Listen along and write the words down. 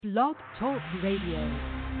Blog Talk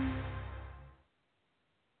Radio.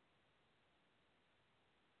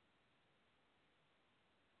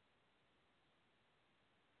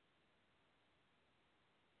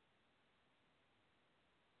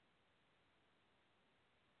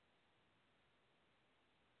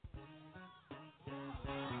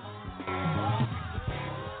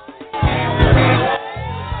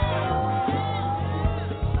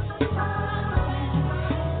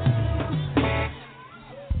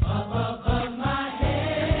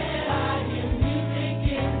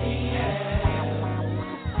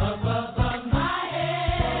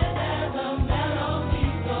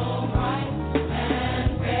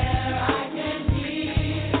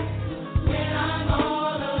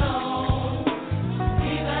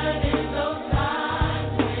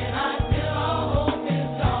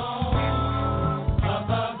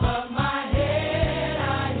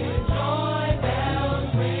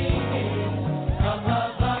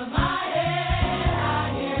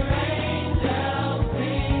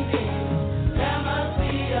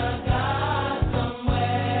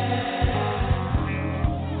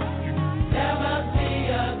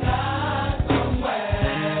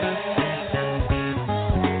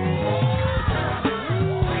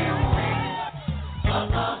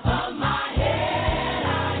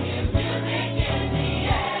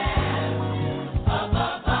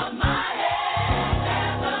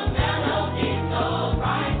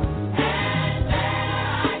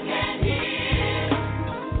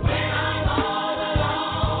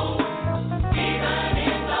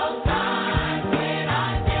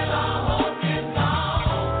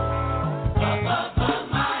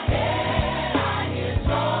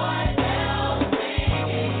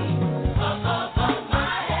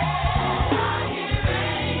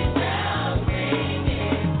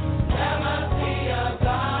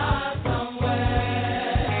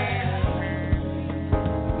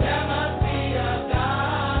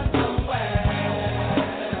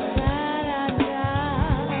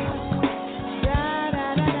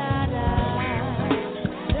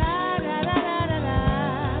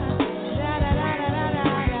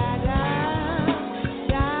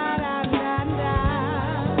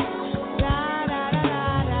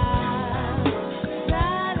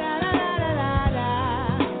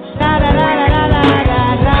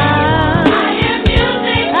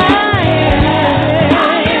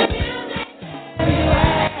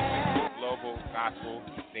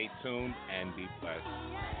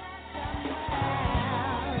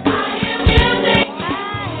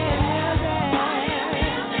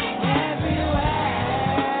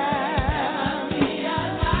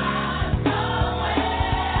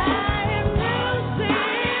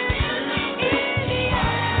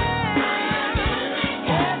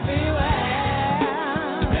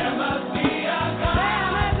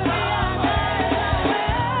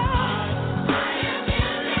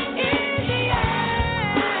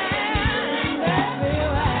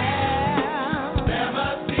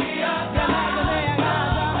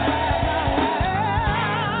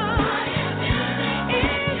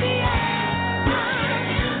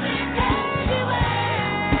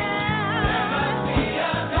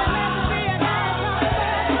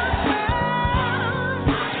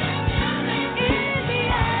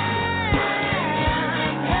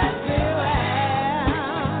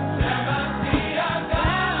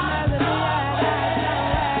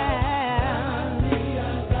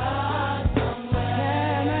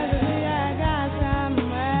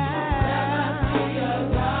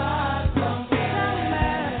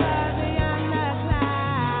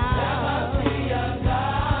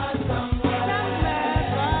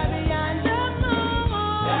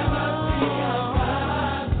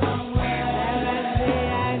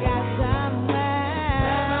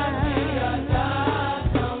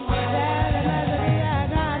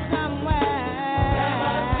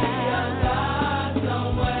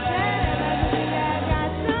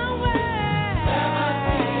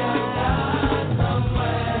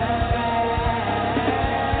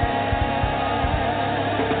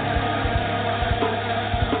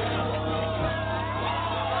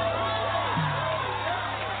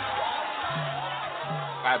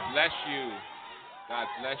 God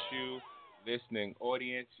bless you, listening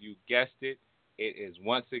audience. You guessed it. It is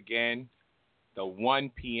once again the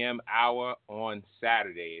 1 p.m. hour on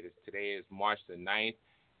Saturday. Today is March the 9th,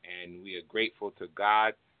 and we are grateful to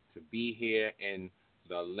God to be here in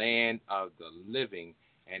the land of the living.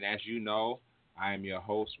 And as you know, I am your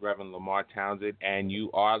host, Reverend LeMarr Townsend, and you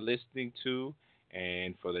are listening to,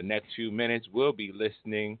 and for the next few minutes, we'll be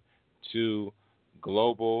listening to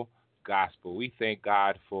Global Gospel. We thank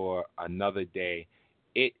God for another day.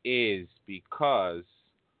 It is because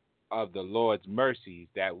of the Lord's mercies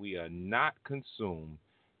that we are not consumed,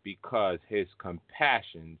 because his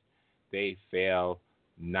compassions, they fail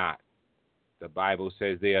not. The Bible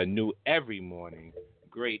says they are new every morning.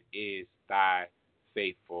 Great is thy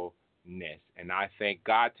faithfulness. And I thank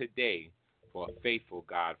God today for a faithful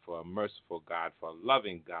God, for a merciful God, for a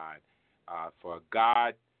loving God, for a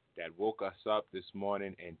God that woke us up this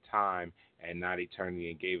morning in time and not eternity,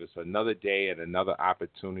 and gave us another day and another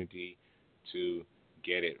opportunity to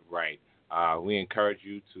get it right. We encourage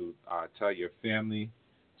you to tell your family,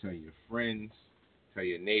 tell your friends, tell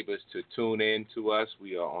your neighbors to tune in to us.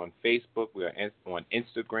 We are on Facebook. We are on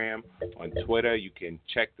Instagram, on Twitter. You can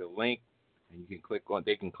check the link, and you can click on.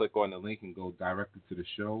 They can click on the link and go directly to the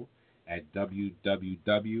show at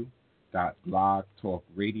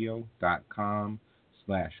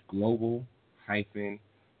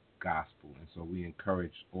www.blogtalkradio.com/global-gospel. And so we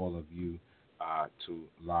encourage all of you to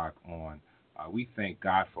log on. We thank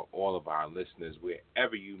God for all of our listeners,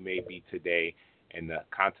 wherever you may be today, in the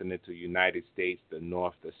continental United States, the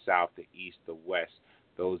North, the South, the East, the West,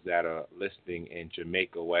 those that are listening in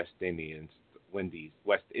Jamaica, West Indies,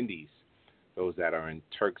 those that are in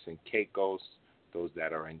Turks and Caicos, those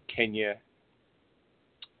that are in Kenya,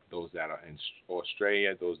 those that are in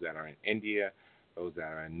Australia, those that are in India, those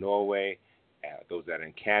that are in Norway, those that are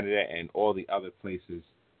in Canada, and all the other places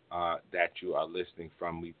that you are listening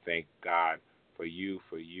from. We thank God for you,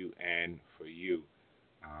 and for you.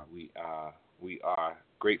 We are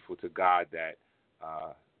grateful to God that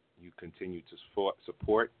you continue to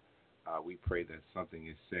support. We pray that something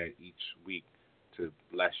is said each week to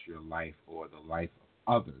bless your life or the life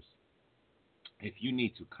of others. If you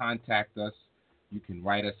need to contact us, you can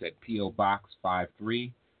write us at P.O. Box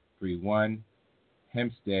 5331,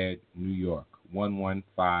 Hempstead, New York,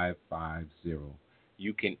 11550.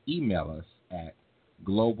 You can email us at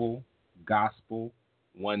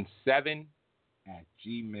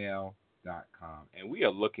globalgospel17@gmail.com. And we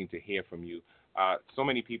are looking to hear from you. So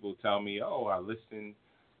many people tell me, I listened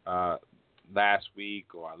last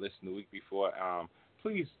week, or I listened the week before.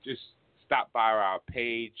 Please just stop by our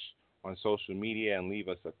page on social media and leave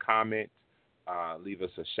us a comment, leave us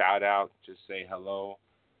a shout out, just say hello,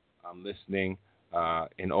 I'm listening.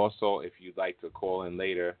 And also, if you'd like to call in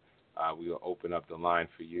later, we will open up the line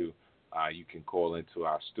for you. You can call into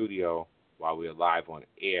our studio while we are live on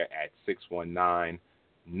air at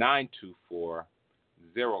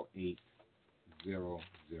 619-924-0800.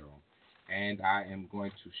 And I am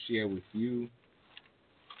going to share with you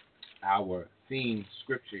our theme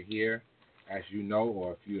scripture here. As you know,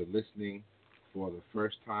 or if you are listening for the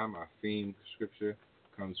first time, our theme scripture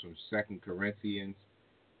comes from 2 Corinthians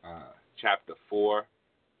chapter 4,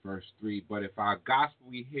 verse 3. But if our gospel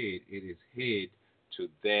be hid, it is hid to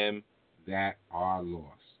them that are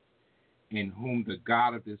lost, in whom the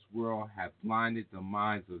God of this world hath blinded the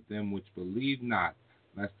minds of them which believe not,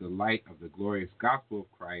 lest the light of the glorious gospel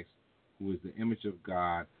of Christ, who is the image of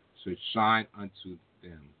God, should shine unto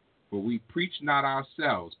them. For we preach not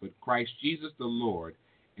ourselves, but Christ Jesus the Lord,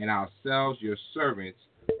 and ourselves your servants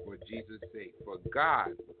for Jesus' sake. For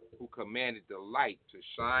God, who commanded the light to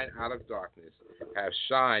shine out of darkness, have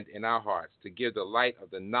shined in our hearts to give the light of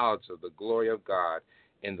the knowledge of the glory of God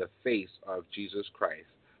in the face of Jesus Christ.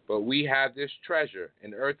 But we have this treasure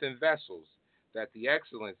in earthen vessels, that the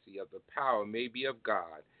excellency of the power may be of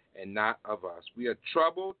God and not of us. We are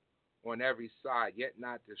troubled on every side, yet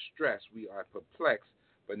not distressed. We are perplexed,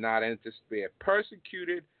 but not in despair.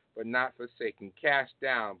 Persecuted, but not forsaken. Cast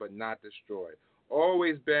down, but not destroyed.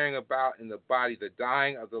 Always bearing about in the body the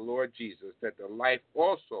dying of the Lord Jesus, that the life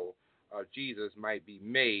also of Jesus might be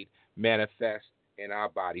made manifest in our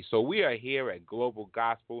body. So we are here at Global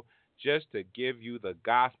Gospel just to give you the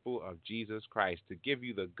gospel of Jesus Christ, to give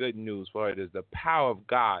you the good news, for it is the power of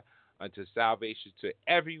God unto salvation to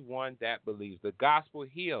everyone that believes. The gospel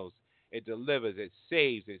heals, it delivers, it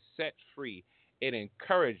saves, it sets free, it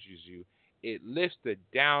encourages you, it lifts the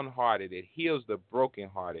downhearted, it heals the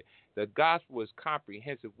brokenhearted. The gospel is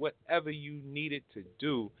comprehensive. Whatever you need it to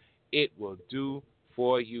do, it will do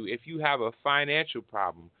for you. If you have a financial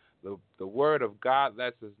problem, the word of God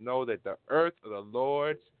lets us know that the earth of the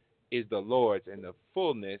Lord's is the Lord's, and the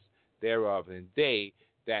fullness thereof, and they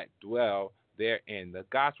that dwell therein. The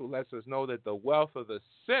gospel lets us know that the wealth of the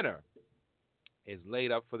sinner is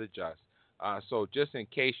laid up for the just. So just in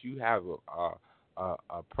case you have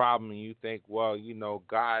a problem and you think, well,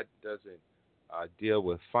 God doesn't deal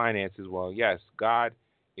with finances. Well, yes, God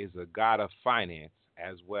is a God of finance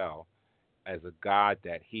as well as a God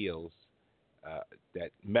that heals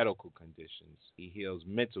that medical conditions. He heals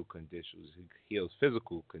mental conditions. He heals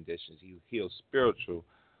physical conditions. He heals spiritual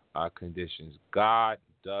conditions. God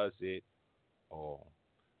does it all.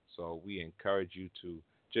 So we encourage you to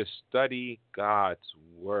just study God's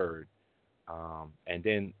word, and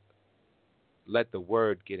then let the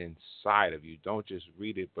word get inside of you. Don't just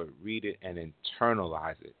read it, but read it and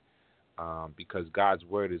internalize it, because God's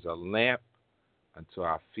word is a lamp unto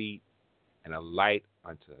our feet and a light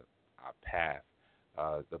unto our path.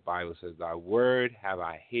 The Bible says, thy word have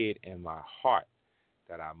I hid in my heart,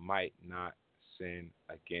 that I might not sin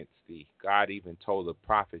against thee. God even told the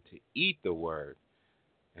prophet to eat the word.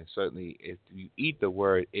 And certainly if you eat the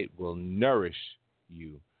word, it will nourish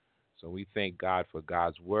you. So we thank God for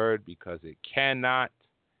God's word, because it cannot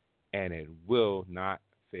and it will not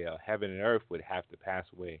fail. Heaven and earth would have to pass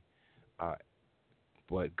away,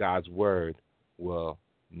 but God's word will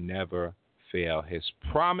never fail. His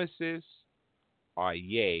promises are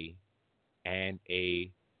yea and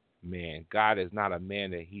amen. God is not a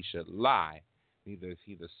man that he should lie, neither is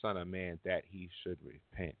he the son of man that he should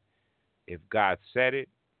repent. If God said it,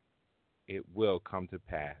 it will come to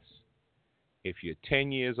pass. If you're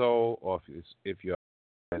 10 years old, or if you're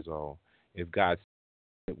 100 years old, if God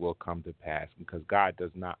said it, will come to pass, because God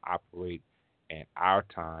does not operate in our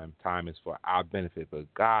time. Time is for our benefit,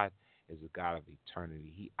 but God is a God of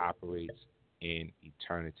eternity. He operates in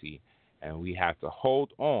eternity, and we have to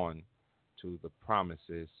hold on to the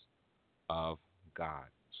promises of God.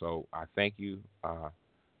 So I thank you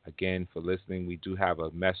again for listening. We do have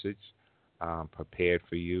a message prepared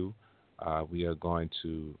for you. We are going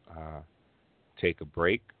to take a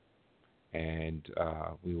break, and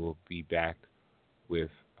we will be back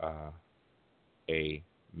with a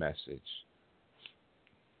message.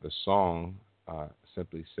 The song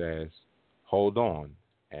simply says, hold on,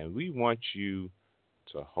 and we want you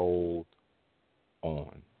to hold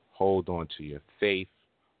on. Hold on to your faith.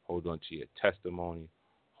 Hold on to your testimony.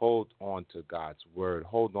 Hold on to God's word.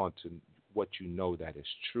 Hold on to what you know that is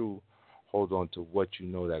true. Hold on to what you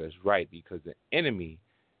know that is right, because the enemy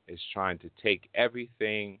is trying to take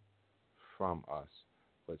everything from us.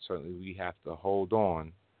 But certainly we have to hold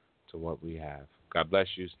on to what we have. God bless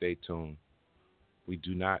you. Stay tuned. We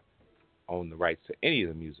do not own the rights to any of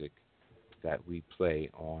the music that we play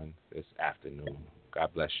on this afternoon. God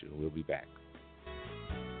bless you. We'll be back.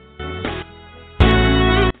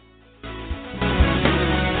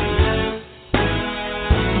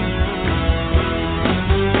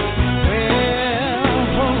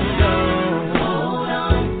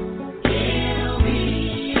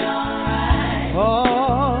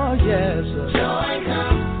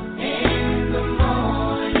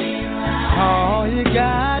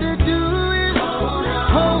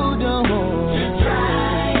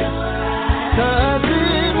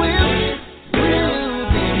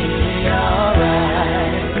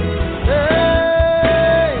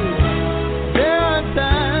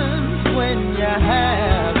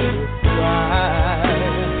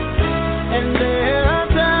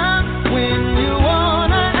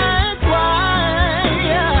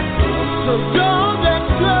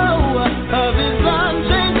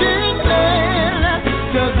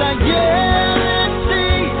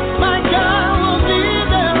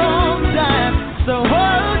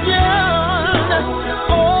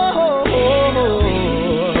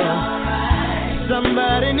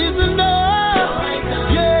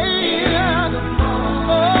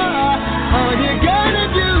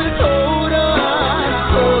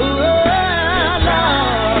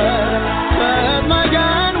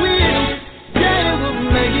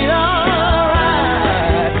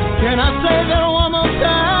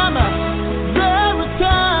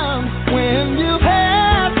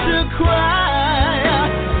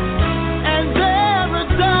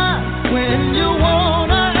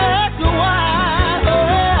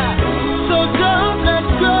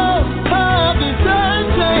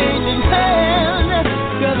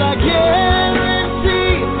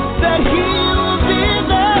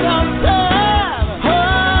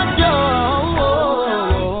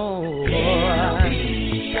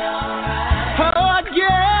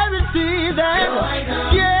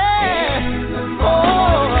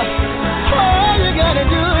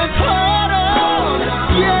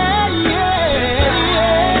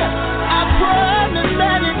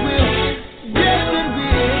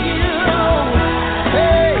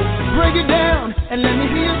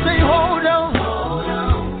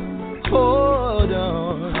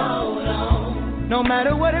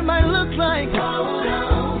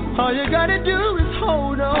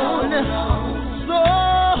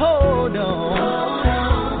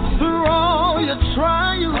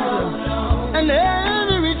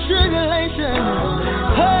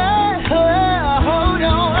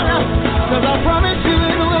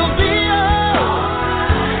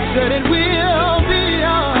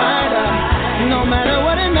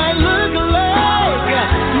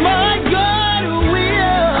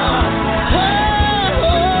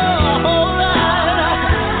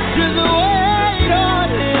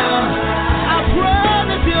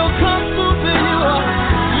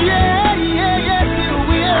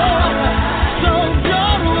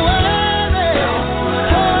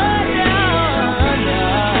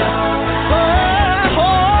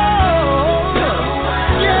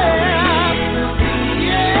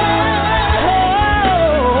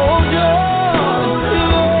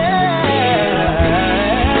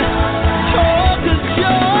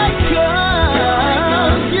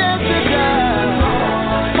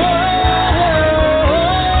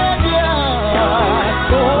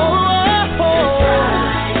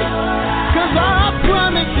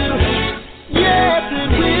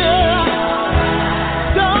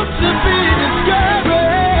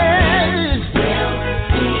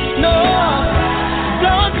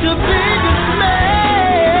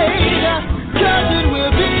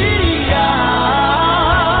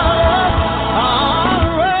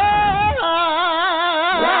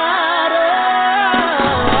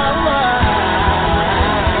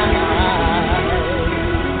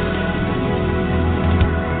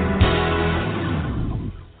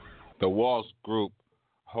 false group.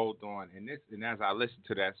 Hold on. And as I listen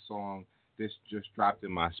to that song, this just dropped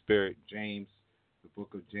in my spirit. James, the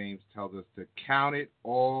book of James tells us to count it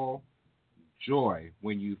all joy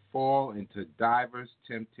when you fall into divers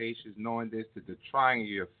temptations, knowing this, that the trying of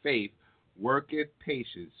your faith worketh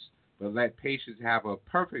patience. But let patience have a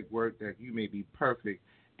perfect work, that you may be perfect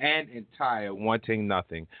and entire, wanting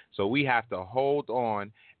nothing. So we have to hold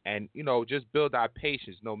on and, just build our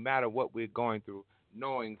patience no matter what we're going through,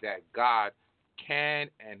 knowing that God can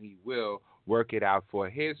and he will work it out for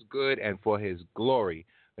his good and for his glory.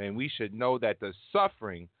 And we should know that the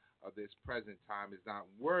suffering of this present time is not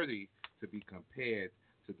worthy to be compared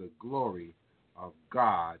to the glory of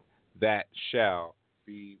God that shall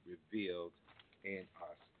be revealed in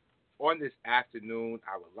us. On this afternoon,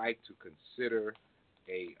 I would like to consider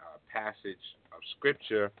a passage of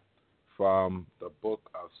scripture from the book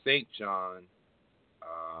of St. John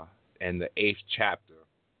and the 8th chapter.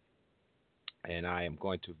 And I am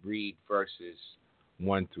going to read verses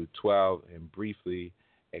 1 through 12 and briefly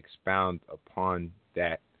expound upon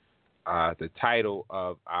that. The title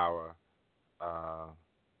of our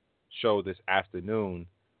show this afternoon,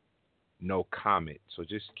 No Comment. So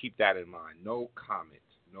just keep that in mind. No comment.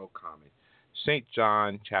 No comment. St.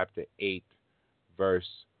 John chapter 8, verse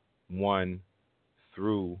 1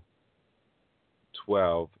 through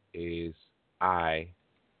 12 is I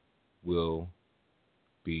will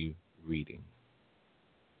be reading.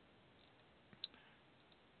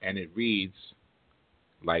 And it reads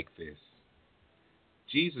like this.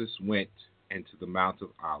 Jesus went into the Mount of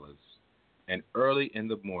Olives, and early in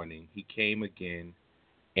the morning he came again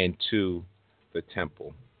into the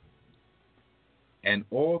temple. And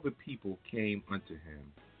all the people came unto him,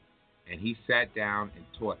 and he sat down and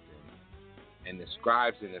taught them. And the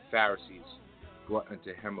scribes and the Pharisees brought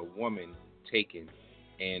unto him a woman taken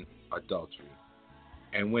in adultery.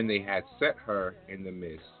 And when they had set her in the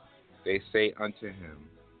midst, they say unto him,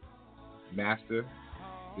 Master,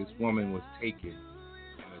 this woman was taken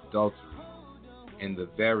in adultery in the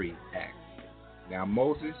very act. Now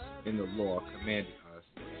Moses in the law commanded us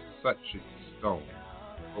that such should be stoned.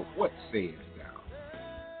 But what sayest thou?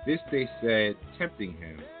 This they said, tempting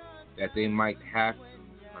him, that they might have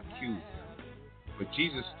to accuse him. But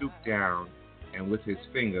Jesus stooped down and with his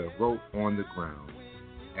finger wrote on the ground,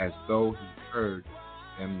 as though he heard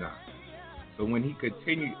them not. So when they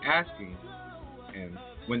continued asking him,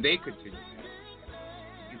 he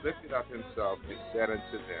lifted up himself and said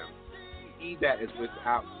unto them, He that is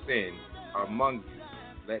without sin among you,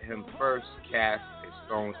 let him first cast a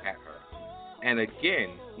stone at her. And again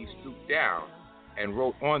he stooped down and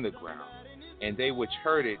wrote on the ground. And they which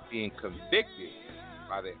heard it, being convicted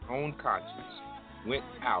by their own conscience, went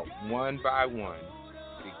out one by one,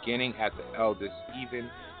 beginning at the eldest even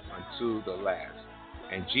unto the last.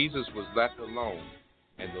 And Jesus was left alone,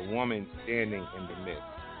 and the woman standing in the midst.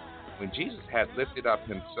 When Jesus had lifted up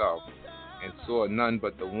himself, and saw none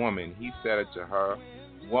but the woman, he said unto her,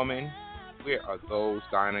 Woman, where are those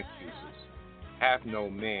thine accusers? Hath no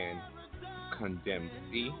man condemned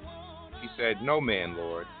thee? She said, No man,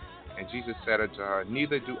 Lord. And Jesus said unto her,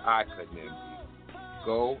 Neither do I condemn thee.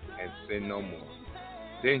 Go and sin no more.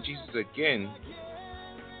 Then Jesus again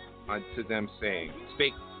unto them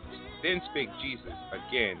spake Jesus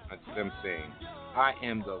again unto them, saying, I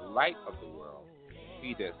am the light of the world.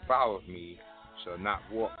 He that followeth me shall not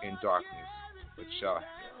walk in darkness, but shall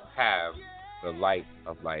have the light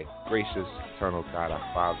of life. Gracious, eternal God,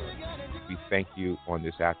 our Father, we thank you on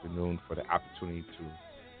this afternoon for the opportunity to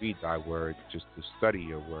read thy word, just to study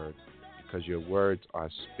your word, because your words are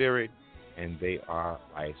spirit and they are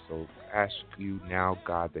life. So I ask you now,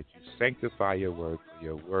 God, that you sanctify your word, for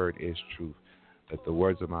your word is truth. Let the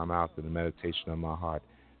words of my mouth and the meditation of my heart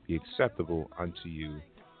be acceptable unto you.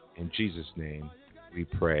 In Jesus' name we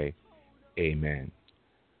pray. Amen.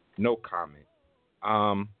 No comment.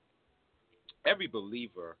 Every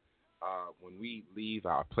believer, when we leave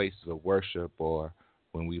our places of worship, or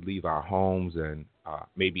when we leave our homes, and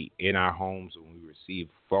maybe in our homes, when we receive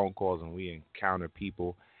phone calls and we encounter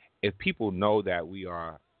people, if people know that we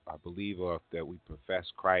are a believer, that we profess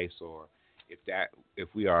Christ, or if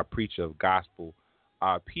we are a preacher of gospel,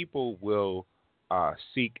 people will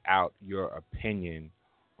seek out your opinion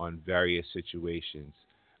on various situations.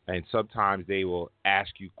 And sometimes they will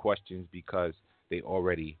ask you questions because they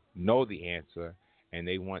already know the answer and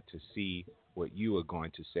they want to see what you are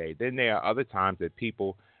going to say. Then there are other times that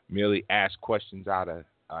people merely ask questions out of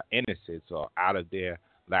innocence or out of their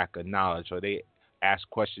lack of knowledge, or they ask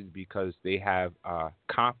questions because they have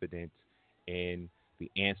confidence in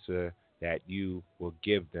the answer that you will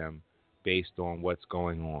give them based on what's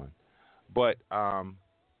going on. But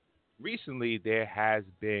recently there has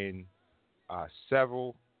been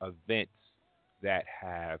several events that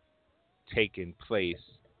have taken place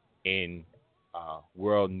in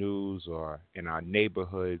world news or in our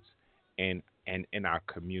neighborhoods and in our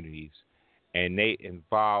communities, and they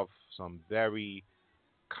involve some very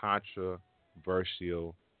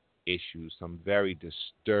controversial issues, some very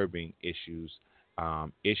disturbing issues,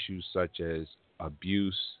 issues such as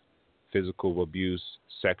abuse, physical abuse,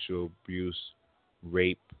 sexual abuse,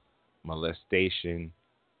 rape, molestation,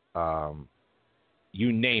 um,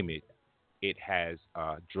 you name it. It has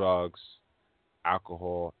drugs,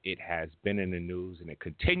 alcohol. It has been in the news and it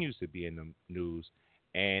continues to be in the news,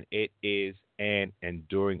 and it is an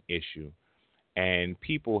enduring issue. And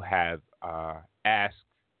people have asked,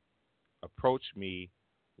 approached me,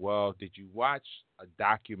 well, did you watch a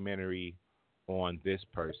documentary on this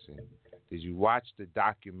person? Did you watch the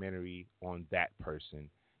documentary on that person?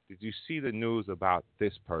 Did you see the news about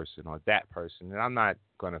this person or that person? And I'm not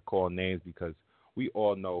going to call names because we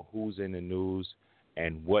all know who's in the news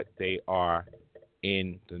and what they are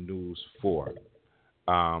in the news for.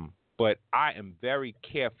 But I am very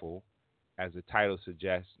careful, as the title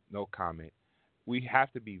suggests, no comment. We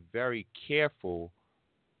have to be very careful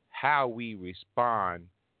how we respond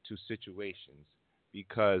to situations,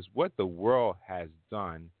 because what the world has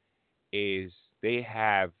done is they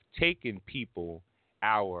have taken people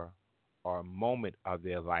hour or a moment of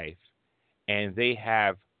their life and they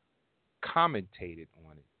have commentated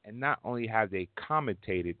on it. And not only have they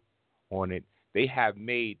commentated on it, they have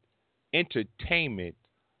made entertainment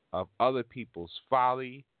of other people's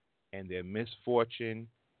folly and their misfortune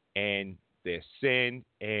and their sin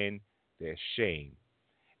and their shame.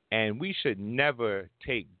 And we should never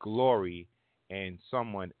take glory in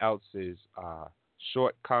someone else's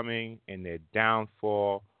shortcoming and their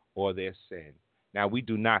downfall or their sin. Now, we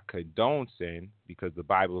do not condone sin because the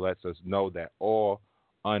Bible lets us know that all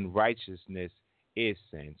unrighteousness is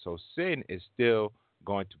sin. So sin is still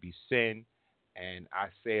going to be sin. And I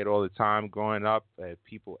say it all the time growing up.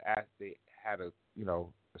 People ask, they had a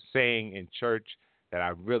saying in church that I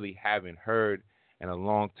really haven't heard in a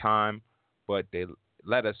long time, but they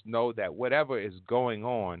let us know that whatever is going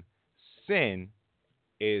on, sin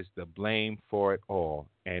is the blame for it all.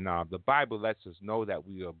 And the Bible lets us know that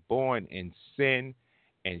we are born in sin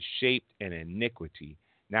and shaped in iniquity.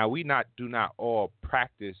 Now, do not all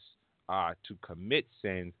practice to commit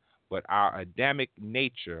sins, but our Adamic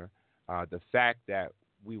nature, the fact that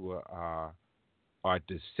we were are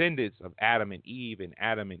descendants of Adam and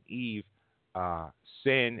Adam and Eve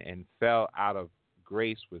sinned and fell out of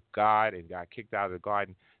grace with God and got kicked out of the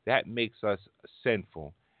garden, that makes us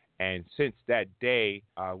sinful. And since that day,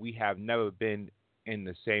 we have never been in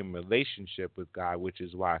the same relationship with God, which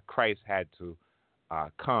is why Christ had to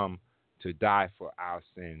come to die for our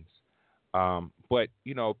sins. But,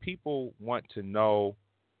 people want to know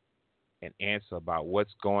an answer about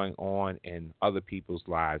what's going on in other people's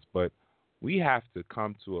lives. But we have to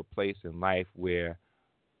come to a place in life where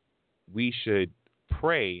we should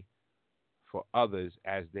pray for others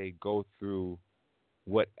as they go through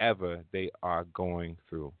whatever they are going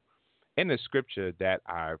through. In the scripture that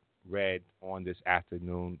I read on this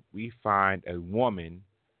afternoon, we find a woman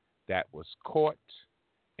that was caught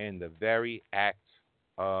in the very act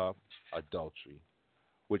of adultery,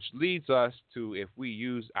 which leads us to, if we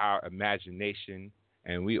use our imagination,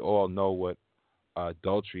 and we all know what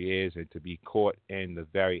adultery is and to be caught in the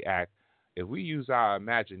very act, if we use our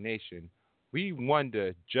imagination, we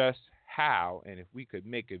wonder just how, and if we could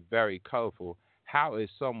make it very colorful, how is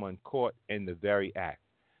someone caught in the very act?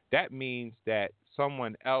 That means that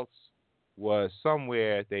someone else was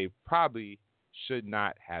somewhere they probably should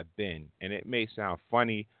not have been. And it may sound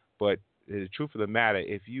funny, but the truth of the matter,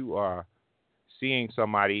 if you are seeing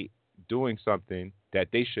somebody doing something that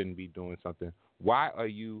they shouldn't be doing something, why are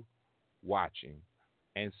you watching?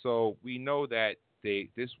 And so we know that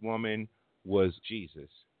this woman was Jesus,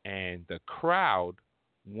 and the crowd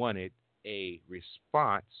wanted a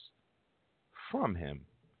response from him.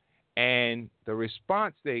 And the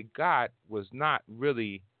response they got was not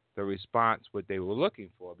really the response what they were looking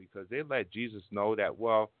for, because they let Jesus know that,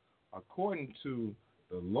 well, according to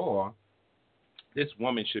the law, this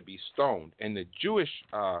woman should be stoned. And the Jewish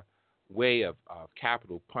way of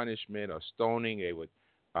capital punishment or stoning, they would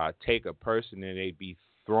take a person and they'd be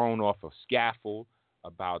thrown off a scaffold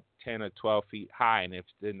about 10 or 12 feet high. And if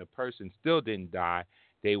then the person still didn't die,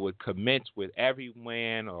 they would commence with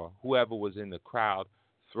everyone or whoever was in the crowd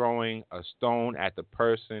throwing a stone at the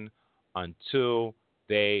person until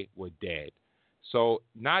they were dead. So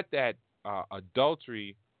not that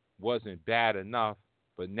adultery wasn't bad enough,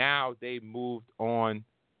 but now they moved on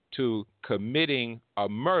to committing a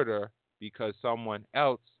murder because someone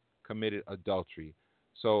else committed adultery.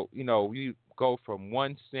 So, you go from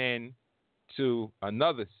one sin to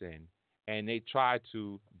another sin, and they try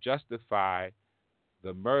to justify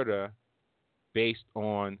the murder based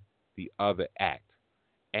on the other act.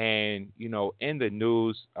 And, in the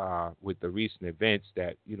news with the recent events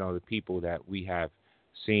that, the people that we have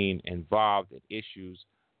seen involved in issues,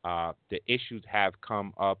 the issues have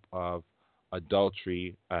come up of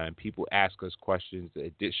adultery, and people ask us questions.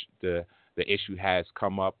 The issue has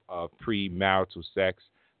come up of premarital sex.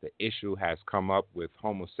 The issue has come up with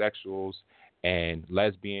homosexuals and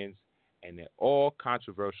lesbians, and they're all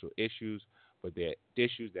controversial issues, but they're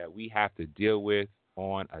issues that we have to deal with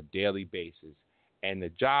on a daily basis. And the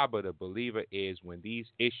job of the believer is when these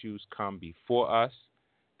issues come before us,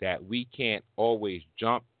 that we can't always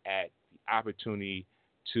jump at the opportunity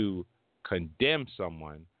to condemn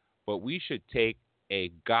someone, but we should take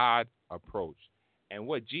a God approach. And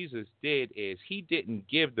what Jesus did is he didn't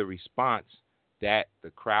give the response that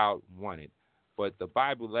the crowd wanted, but the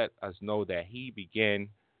Bible let us know that he began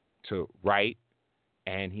to write,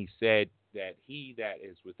 and he said that he that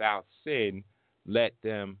is without sin, let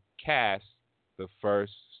them cast the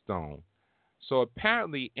first stone. So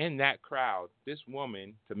apparently in that crowd, this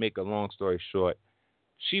woman, to make a long story short,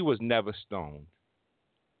 she was never stoned.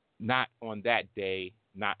 Not on that day,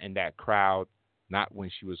 not in that crowd, not when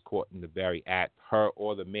she was caught in the very act, her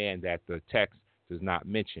or the man that the text does not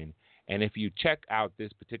mention. And if you check out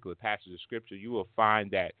this particular passage of Scripture, you will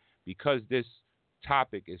find that because this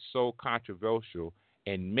topic is so controversial,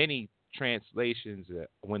 in many translations,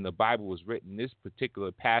 when the Bible was written, this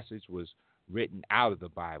particular passage was written out of the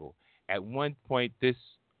Bible. At one point, this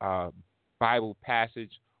Bible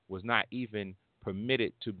passage was not even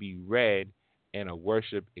permitted to be read in a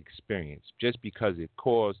worship experience, just because it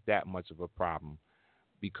caused that much of a problem.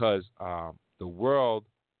 Because the world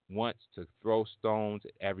wants to throw stones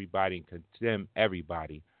at everybody and condemn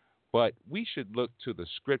everybody. But we should look to the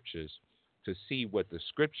Scriptures to see what the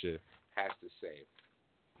Scripture has to say.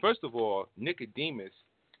 First of all, Nicodemus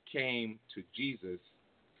came to Jesus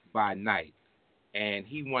by night, and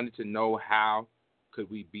he wanted to know how could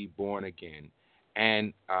we be born again.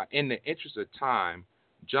 And in the interest of time,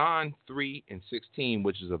 John 3:16,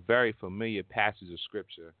 which is a very familiar passage of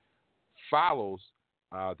Scripture, follows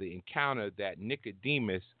the encounter that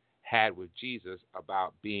Nicodemus had with Jesus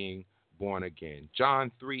about being born again.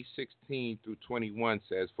 John 3:16 through 21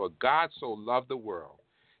 says, "For God so loved the world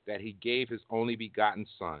that he gave his only begotten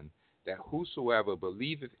Son, that whosoever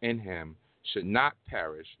believeth in him should not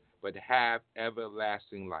perish, but have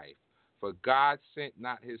everlasting life. For God sent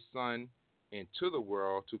not his Son into the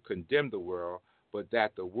world to condemn the world, but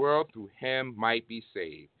that the world through him might be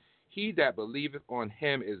saved. He that believeth on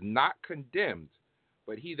him is not condemned,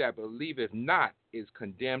 but he that believeth not is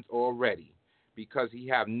condemned already, because he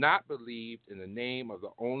have not believed in the name of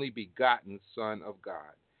the only begotten Son of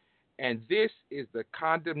God. And this is the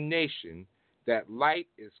condemnation, that light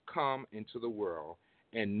is come into the world,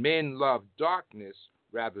 and men love darkness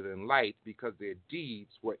rather than light, because their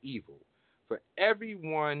deeds were evil. For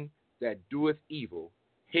everyone that doeth evil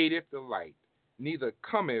hateth the light, neither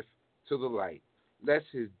cometh to the light, lest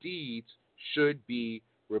his deeds should be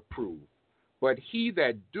reproved. But he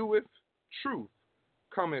that doeth truth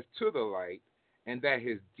cometh to the light, and that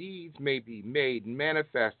his deeds may be made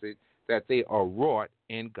manifested, that they are wrought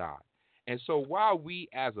in God." And so while we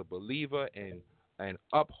as a believer and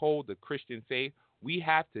uphold the Christian faith, we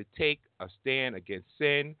have to take a stand against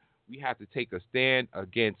sin. We have to take a stand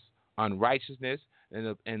against unrighteousness.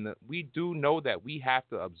 And we do know that we have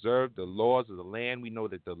to observe the laws of the land. We know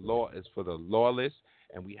that the law is for the lawless,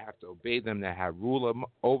 and we have to obey them that have rule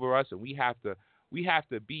over us. And we have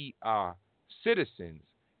to be citizens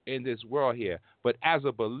in this world here. But as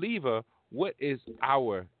a believer, what is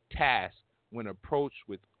our task when approached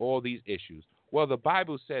with all these issues? Well, the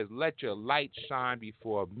Bible says, "Let your light shine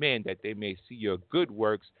before men, that they may see your good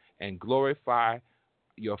works and glorify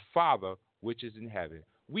your Father which is in heaven."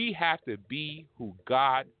 We have to be who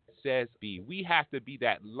God says be. We have to be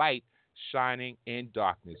that light shining in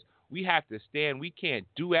darkness. We have to stand. We can't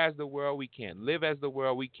do as the world. We can't live as the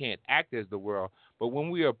world. We can't act as the world. But when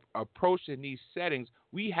we are approaching these settings,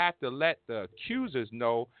 we have to let the accusers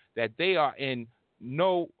know that they are in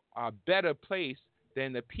no better place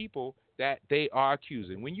than the people that they are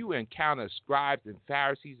accusing. When you encounter scribes and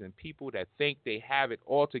Pharisees and people that think they have it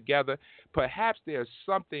all together, perhaps there's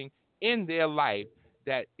something in their life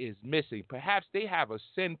that is missing. Perhaps they have a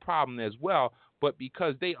sin problem as well, but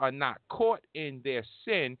because they are not caught in their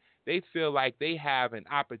sin, they feel like they have an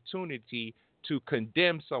opportunity to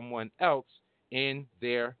condemn someone else in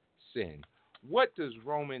their sin. What does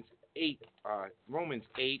Romans 8,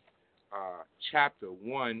 chapter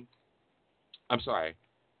 1, I'm sorry,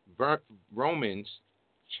 Romans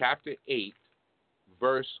chapter 8,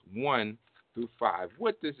 verse 1 through 5.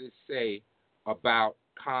 What does it say about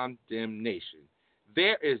condemnation?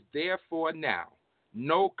 There is therefore now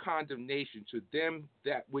no condemnation to them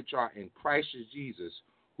that which are in Christ Jesus,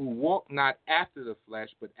 who walk not after the flesh,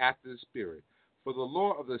 but after the Spirit. For the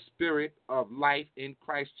law of the Spirit of life in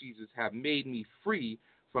Christ Jesus have made me free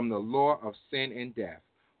from the law of sin and death.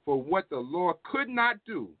 For what the law could not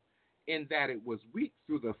do, in that it was weak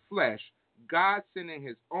through the flesh, God sending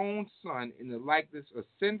his own Son in the likeness of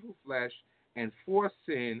sinful flesh, and for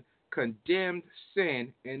sin condemned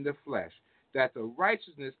sin in the flesh, that the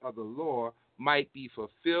righteousness of the law might be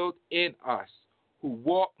fulfilled in us, who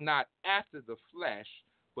walk not after the flesh,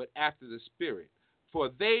 but after the Spirit. For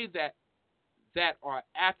they that are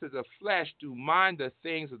after the flesh do mind the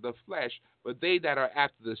things of the flesh, but they that are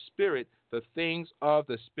after the Spirit, the things of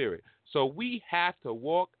the Spirit. So we have to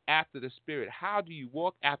walk after the Spirit. How do you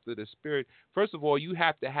walk after the Spirit? First of all, you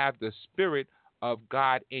have to have the Spirit of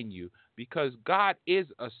God in you, because God is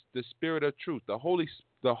the Spirit of truth. The Holy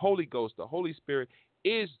Ghost, the Holy Spirit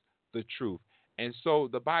is the truth. And so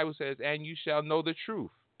the Bible says, and you shall know the truth,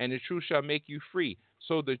 and the truth shall make you free.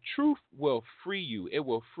 So the truth will free you. It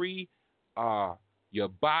will free your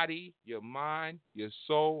body, your mind, your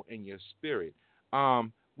soul, and your spirit.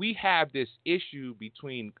 We have this issue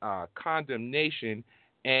between condemnation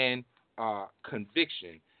and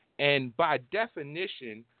conviction. And by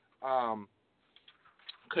definition,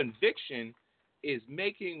 conviction is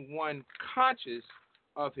making one conscious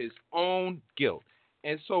of his own guilt.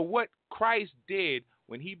 And so what Christ did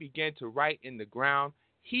when he began to write in the ground,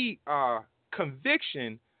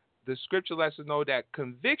 conviction, the scripture lets us know that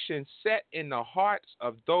conviction set in the hearts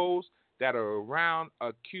of those that are around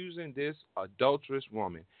accusing this adulterous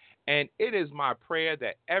woman. And it is my prayer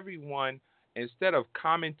that everyone, instead of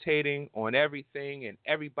commentating on everything and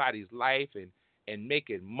everybody's life and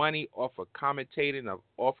making money off of commentating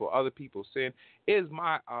off of other people's sin, it is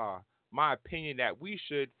my opinion that we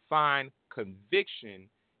should find conviction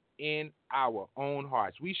in our own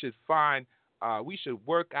hearts. We should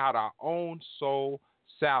work out our own soul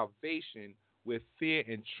salvation with fear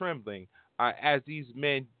and trembling, as these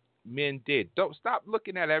men did. Don't stop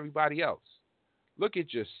looking at everybody else. Look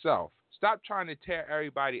at yourself. Stop trying to tear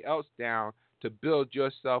everybody else down to build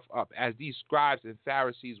yourself up, as these scribes and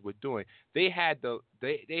Pharisees were doing. They had the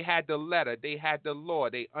letter, they had the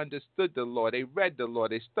law, they understood the law, they read the law,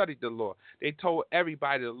 they studied the law, they told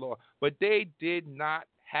everybody the law, but they did not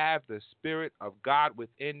have the Spirit of God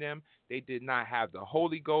within them. They did not have the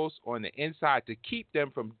Holy Ghost on the inside to keep them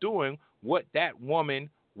from doing what that woman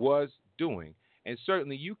was doing. And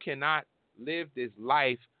certainly you cannot live this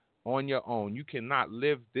life on your own. You cannot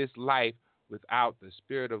live this life without the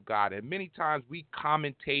Spirit of God. And many times we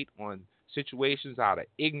commentate on situations out of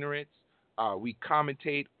ignorance. We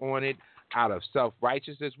commentate on it out of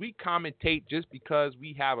self-righteousness. We commentate just because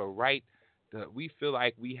we have a right. We feel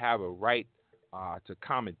like we have a right to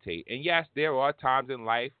commentate. And yes, there are times in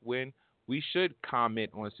life when we should comment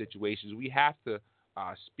on situations. We have to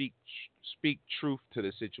speak truth to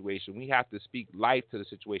the situation. We have to speak life to the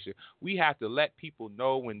situation. We have to let people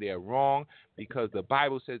know when they're wrong, because the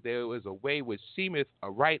Bible says there is a way which seemeth a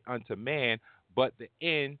right unto man, but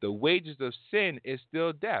the wages of sin is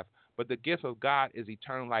still death. But the gift of God is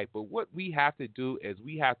eternal life. But what we have to do is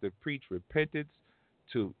we have to preach repentance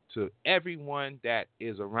to everyone that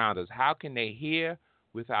is around us. How can they hear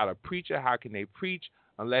without a preacher? How can they preach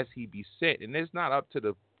unless he be sent? And it's not up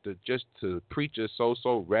to just to preacher,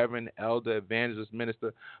 so reverend, elder, evangelist,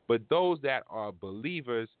 minister, but those that are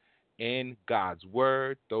believers in God's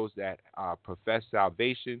word, those that profess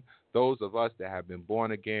salvation, those of us that have been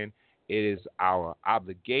born again. It is our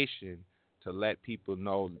obligation to let people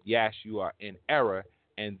know, yes, you are in error,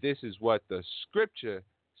 and this is what the scripture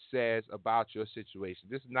says about your situation.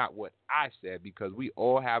 This is not what I said, because we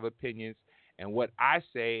all have opinions, and what I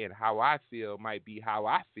say and how I feel might be how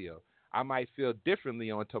I feel. I might feel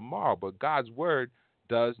differently on tomorrow, but God's word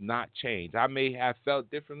does not change. I may have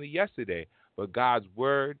felt differently yesterday, but God's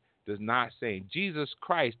word does not change. Jesus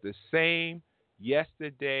Christ, the same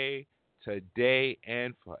yesterday, today,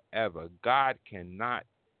 and forever. God cannot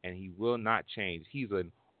and he will not change. He's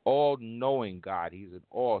an all-knowing God. He's an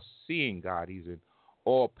all-seeing God. He's an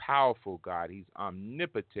all-powerful God. He's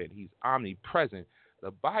omnipotent. He's omnipresent.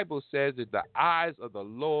 The Bible says that the eyes of the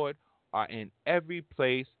Lord are in every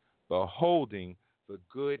place, beholding the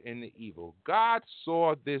good and the evil. God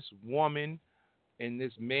saw this woman and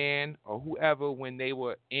this man or whoever when they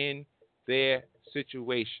were in their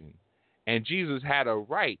situation. And Jesus had a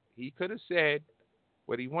right. He could have said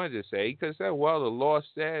what he wanted to say. He could have said, well, the law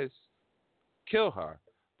says kill her.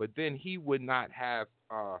 But then he would not have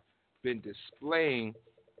been displaying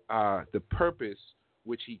the purpose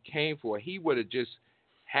which he came for. He would have just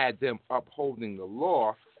had them upholding the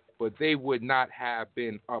law, but they would not have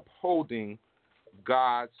been upholding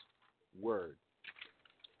God's word.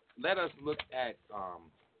 Let us look at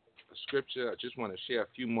a scripture. I just want to share a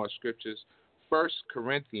few more scriptures. 1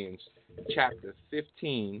 Corinthians chapter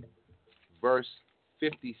 15, verse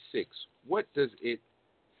 56. What does it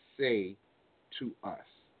say to us?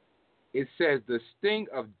 It says, the sting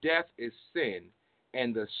of death is sin,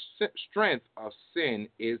 and the strength of sin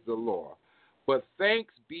is the law. But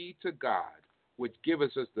thanks be to God, which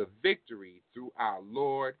giveth us the victory through our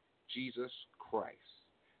Lord Jesus Christ.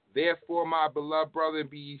 Therefore, my beloved brethren,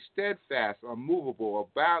 be ye steadfast, unmovable,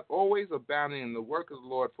 always abounding in the work of the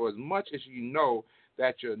Lord, for as much as you know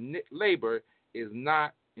that your labor is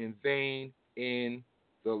not in vain in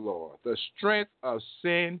the Lord. The strength of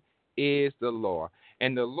sin is the law.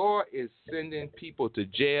 And the law is sending people to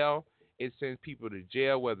jail. It sends people to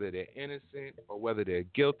jail whether they're innocent or whether they're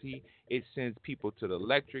guilty. It sends people to the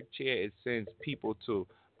electric chair. It sends people to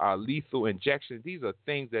lethal injections. These are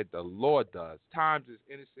things that the law does. Times is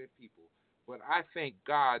innocent people. But I thank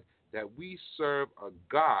God that we serve a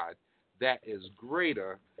God that is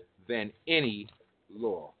greater than any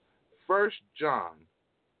law. 1 John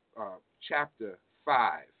chapter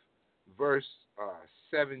 5, verse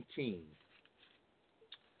 17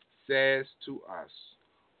 says to us,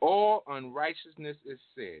 all unrighteousness is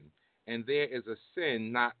sin, and there is a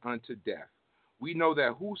sin not unto death. We know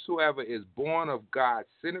that whosoever is born of God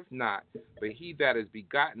sinneth not, but he that is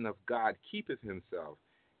begotten of God keepeth himself,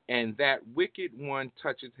 and that wicked one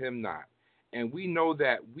toucheth him not. And we know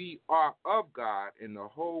that we are of God, and the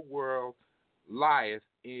whole world lieth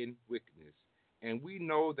in wickedness. And we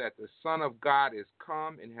know that the Son of God is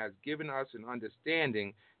come and has given us an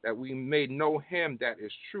understanding that we may know him that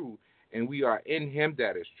is true, and we are in him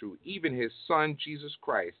that is true, even his Son, Jesus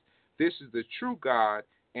Christ. This is the true God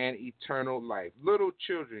and eternal life. Little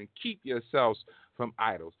children, keep yourselves from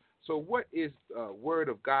idols. So what is the word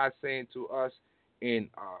of God saying to us in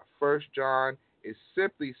 1 John? It's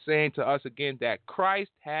simply saying to us again that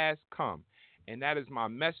Christ has come. And that is my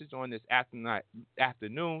message on this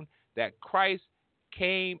afternoon, that Christ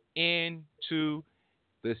came into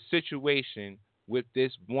the situation with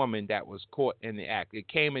this woman that was caught in the act. It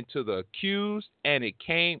came into the accused, and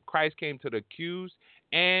Christ came to the accused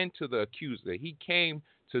and to the accuser. He came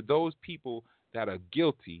to those people that are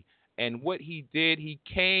guilty. And what he did, he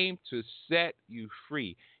came to set you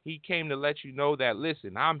free. He came to let you know that,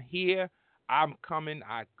 listen, I'm here, I'm coming,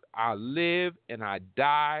 I live and I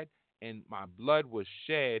died, and my blood was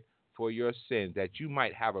shed for your sins, that you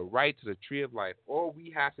might have a right to the tree of life. All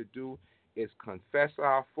we have to do is confess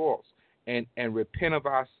our faults and repent of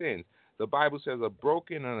our sins. The Bible says a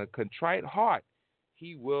broken and a contrite heart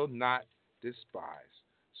he will not despise.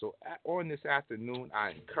 So on this afternoon,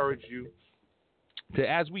 I encourage you to,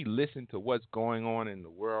 as we listen to what's going on in the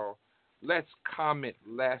world, let's comment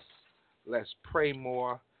less, let's pray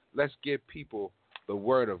more, let's give people the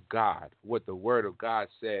word of God, what the word of God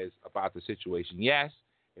says about the situation. Yes,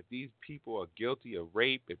 if these people are guilty of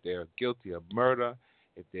rape, if they're guilty of murder,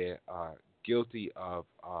 if they're guilty of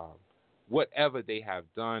whatever they have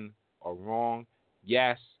done or wrong,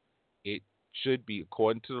 yes, it should be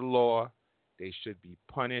according to the law. They should be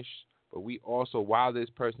punished. But we also, while this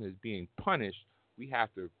person is being punished, we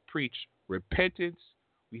have to preach repentance.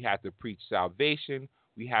 We have to preach salvation.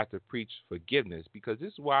 We have to preach forgiveness, because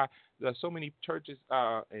this is why there are so many churches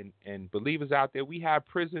and believers out there. We have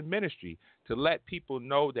prison ministry to let people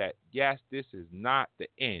know that, yes, this is not the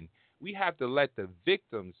end. We have to let the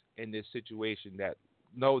victims in this situation that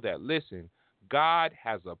know that, listen, God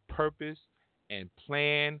has a purpose and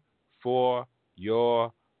plan for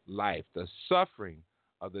your life. The suffering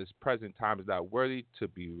of this present time is not worthy to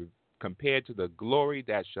be compared to the glory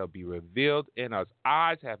that shall be revealed in us.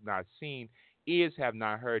 Eyes have not seen, ears have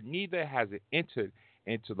not heard, neither has it entered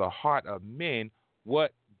into the heart of men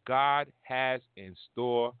what God has in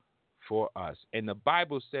store for us. And the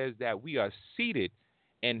Bible says that we are seated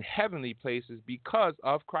in heavenly places because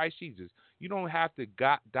of Christ Jesus. You don't have to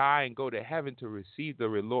die and go to heaven to receive the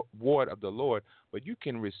reward of the Lord, but you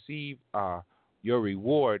can receive your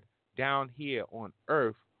reward down here on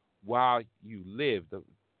earth while you live. The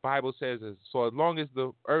Bible says, so as long as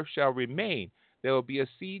the earth shall remain, there will be a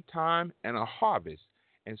seed time and a harvest.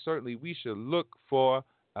 And certainly we should look for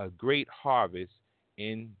a great harvest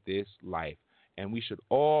in this life. And we should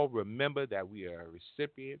all remember that we are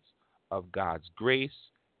recipients of God's grace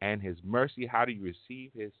and his mercy. How do you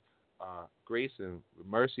receive his grace and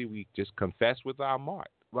mercy? We just confess with our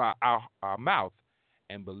mouth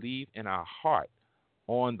and believe in our heart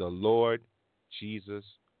on the Lord Jesus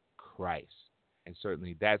Christ. And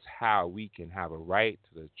certainly that's how we can have a right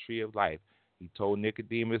to the tree of life. He told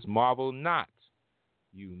Nicodemus, marvel not,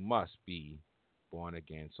 you must be born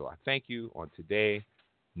again. So I thank you on today.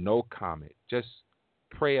 No comment. Just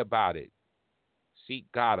pray about it. Seek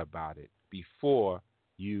God about it before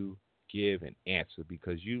you give an answer,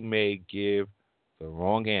 because you may give the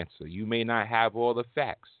wrong answer. You may not have all the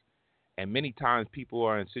facts. And many times people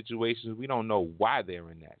are in situations we don't know why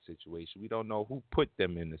they're in that situation. We don't know who put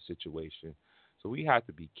them in the situation. So we have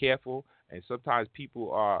to be careful. And sometimes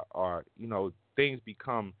people are things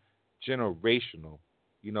become generational.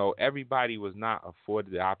 Everybody was not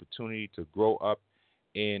afforded the opportunity to grow up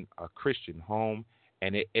in a Christian home,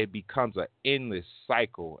 and it becomes an endless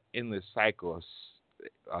cycle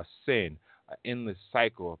of sin, an endless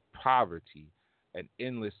cycle of poverty, an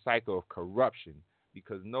endless cycle of corruption,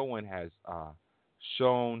 because no one has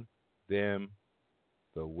shown them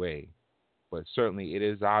the way. But certainly it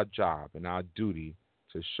is our job and our duty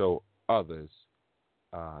to show others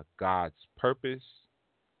God's purpose,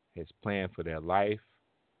 his plan for their life,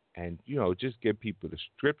 and, just give people the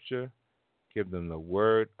scripture, give them the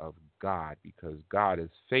word of God, because God is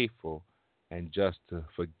faithful and just to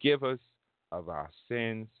forgive us of our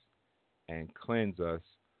sins and cleanse us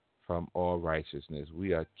from all righteousness.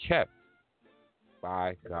 We are kept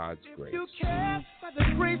by God's grace. You kept by the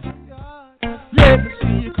grace of God. Let me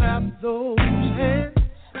see you clap those hands.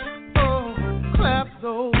 Oh, clap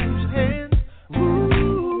those hands.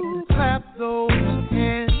 Ooh, clap those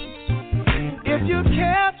hands. If you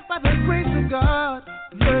kept by the grace of God,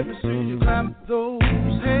 let me see you clap those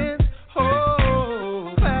hands.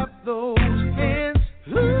 Oh, clap those hands.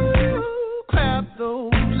 Ooh, clap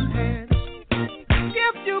those hands.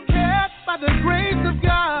 If you kept by the grace of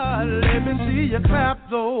God, let me see you clap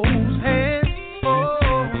those hands.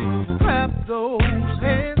 Oh, clap those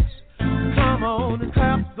hands. Come on and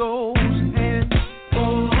clap those hands.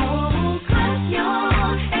 Oh, clap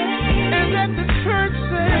your hands. And let the church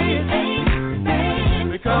say, amen.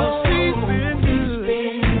 Because he's been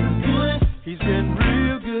good. He's been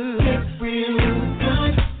real good. Real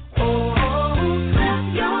good. Oh,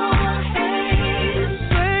 clap your hands.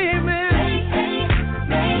 Say amen.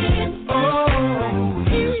 Amen. Oh,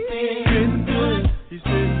 he's been good. He's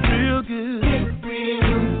been real good.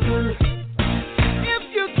 Real good. If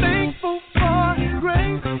you're thankful for his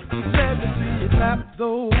grace, let me see you clap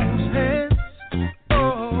those hands.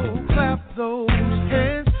 Oh, clap those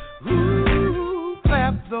hands. Ooh,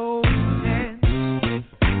 clap those hands.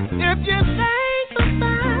 If you're thankful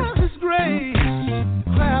for his grace,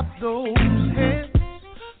 clap those hands.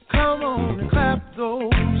 Come on and clap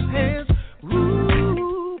those hands.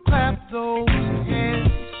 Ooh, clap those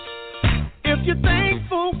hands. If you're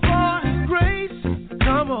thankful for his grace,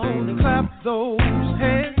 come on and clap those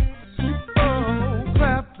hands. Oh,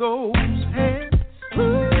 clap those hands.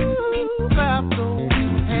 Ooh, clap those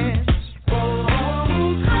hands.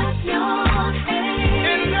 Oh, clap your hands.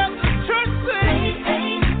 And let the church say,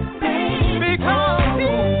 amen. Because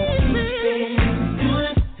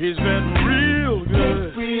he's been real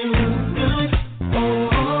good. Real good.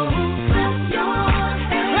 Oh, clap your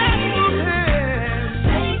hands. Say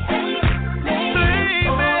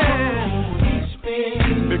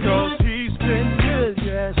amen. Because he's been good,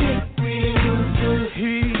 yes. Real good.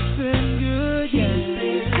 He's been good,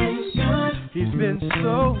 yes. He's been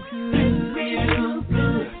so good. Real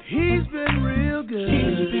good. He's been real good.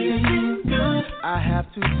 He's been good. I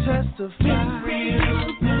have to testify.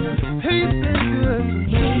 Real good. He's been good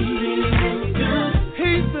to me.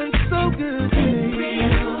 He's been so good to me.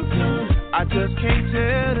 Real good. I just can't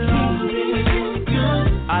tell it all. Real good.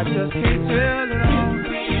 I just can't tell it all.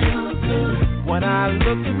 Real good. When I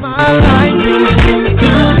look at my life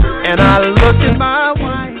and I look at my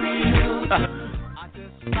wife, I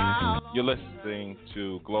just smile. You're listening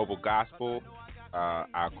to Global Gospel.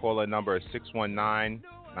 Our caller number is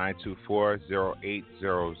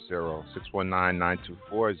 619-924-0800.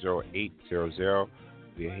 619-924-0800.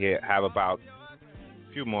 We have about a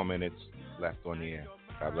few more minutes left on the air.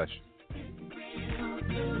 God bless you.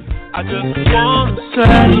 I just want to say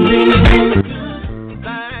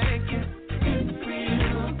thank you.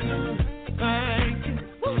 Thank you.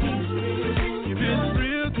 You've been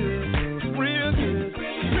real good, real good,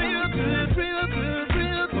 real good, real good,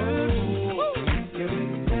 real good.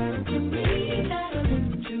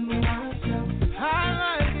 I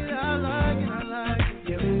like it, I like it, I like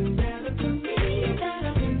it.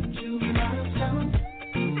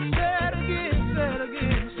 Said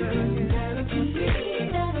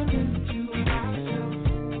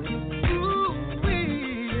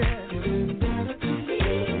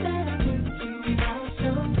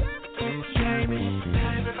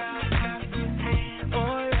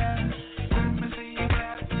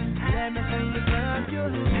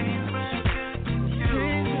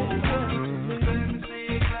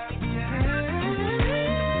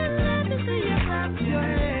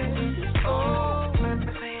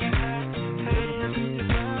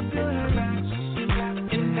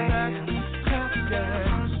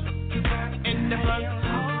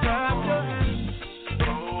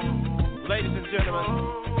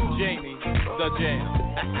the jam.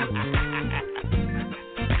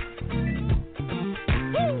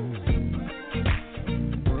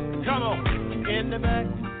 Come on. In the back,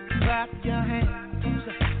 clap your hands.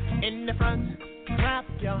 In the front, clap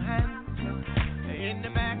your hands. In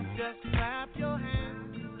the back, just clap your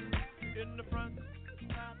hands. In the front,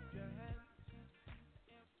 clap your hands.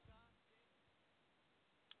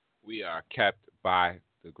 We are kept by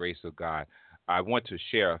the grace of God. I want to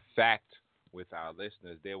share a fact with our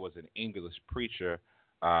listeners. There was an English preacher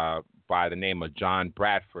by the name of John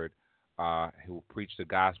Bradford who preached the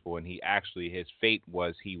gospel, and his fate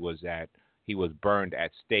was he was burned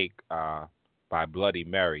at stake by Bloody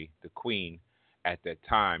Mary, the Queen, at that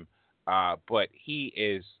time. But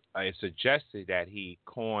it's suggested that he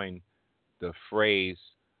coined the phrase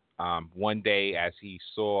one day as he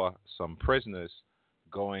saw some prisoners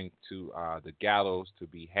going to the gallows to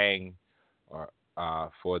be hanged or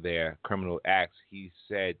for their criminal acts. He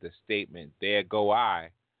said the statement, "There go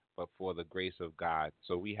I, but for the grace of God."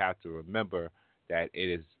 So we have to remember that it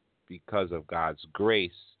is because of God's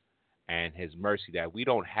grace and his mercy that we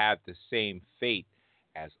don't have the same fate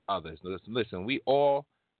as others. Listen, we all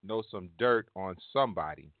know some dirt on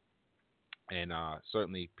somebody. And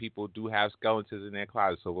certainly people do have skeletons in their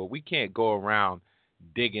closet. So we can't go around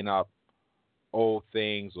digging up old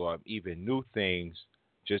things or even new things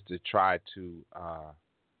just to try to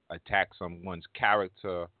attack someone's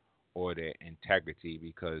character or their integrity,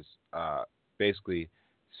 because basically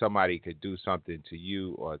somebody could do something to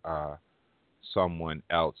you or someone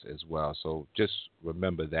else as well. So just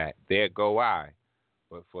remember that. There go I,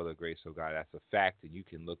 but for the grace of God. That's a fact, and you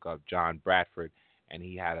can look up John Bradford, and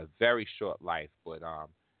he had a very short life. But,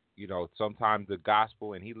 sometimes the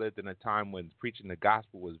gospel, and he lived in a time when preaching the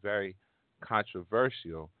gospel was very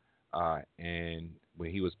controversial, and when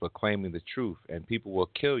he was proclaiming the truth, and people will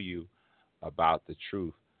kill you about the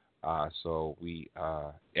truth. So we,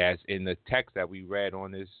 as in the text that we read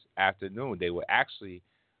on this afternoon, they were actually,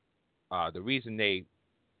 the reason they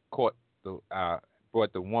brought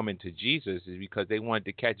the woman to Jesus is because they wanted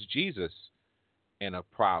to catch Jesus in a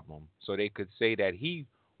problem, so they could say that he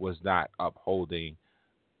was not upholding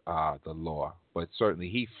the law. But certainly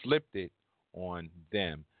he flipped it on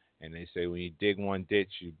them. And they say when you dig one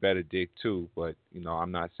ditch, you better dig two. But,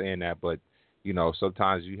 I'm not saying that. But,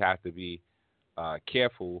 sometimes you have to be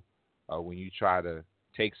careful when you try to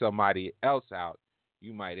take somebody else out.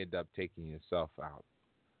 You might end up taking yourself out.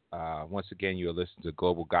 Once again, you're listening to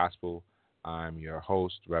Global Gospel. I'm your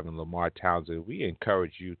host, Reverend LeMarr Townsend. We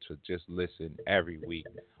encourage you to just listen every week.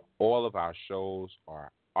 All of our shows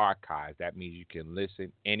are archived. That means you can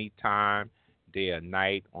listen anytime, day or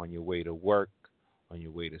night, on your way to work, on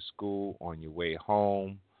your way to school, on your way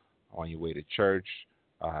home, on your way to church,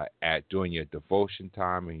 during your devotion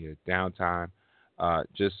time and your downtime.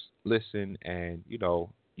 Just listen, and,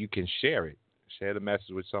 you can share it. Share the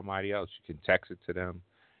message with somebody else. You can text it to them.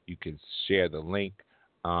 You can share the link.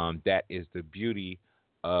 That is the beauty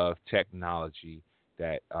of technology,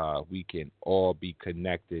 that we can all be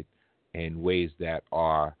connected in ways that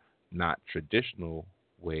are not traditional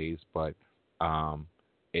ways, but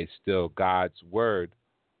it's still God's word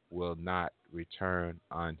will not return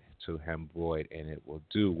unto him void, and it will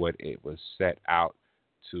do what it was set out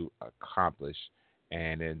to accomplish.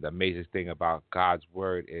 And then the amazing thing about God's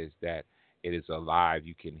word is that it is alive.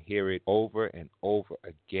 You can hear it over and over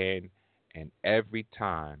again, and every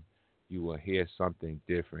time you will hear something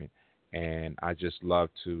different. And I just love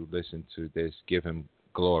to listen to this, give him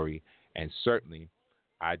glory. And certainly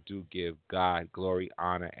I do give God glory,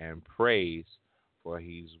 honor, and praise, for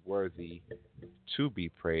he's worthy to be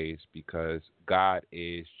praised, because God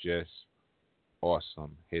is just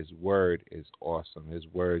awesome. His word is awesome. His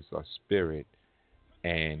words are spirit,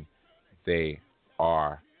 and they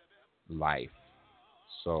are life.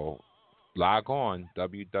 So log on,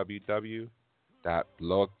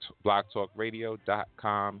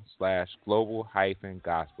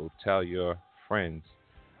 www.blogtalkradio.com/global-gospel. Tell your friends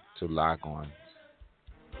to log on.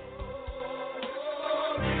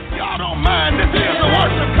 Y'all don't mind this here, the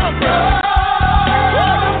worship conference.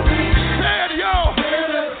 Say it, y'all.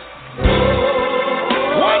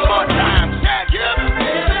 One more time. Say it, give it.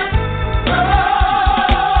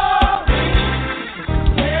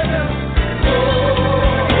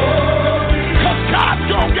 'Cause God's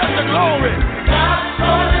gonna get the glory.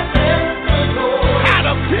 Out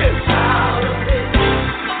of this.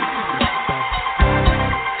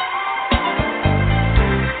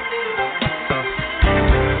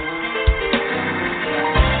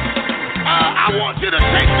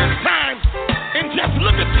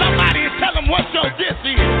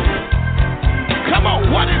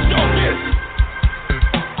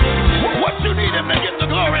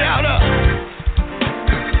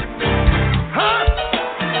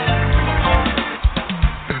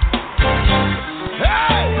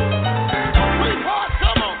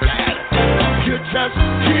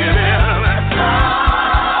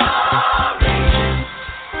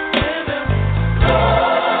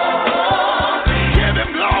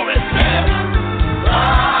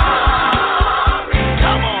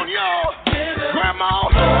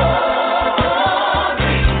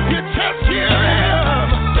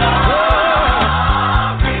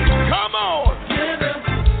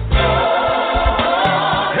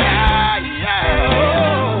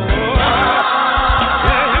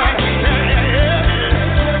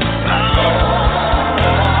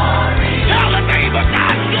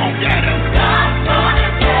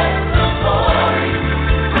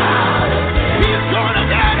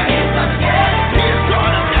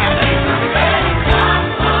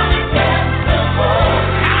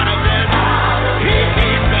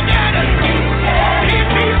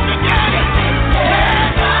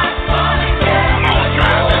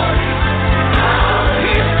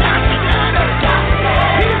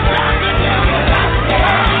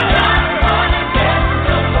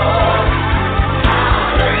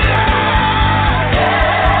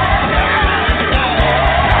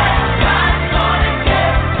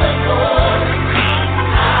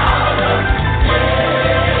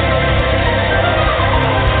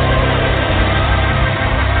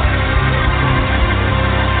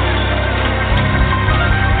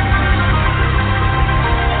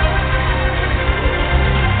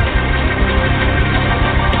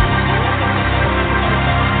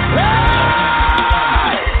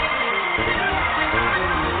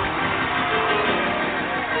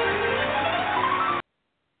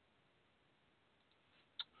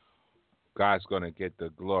 God's going to get the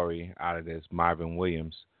glory out of this, Marvin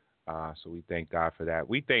Williams. So we thank God for that.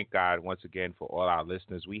 We thank God once again for all our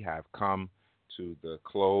listeners. We have come to the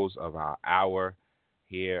close of our hour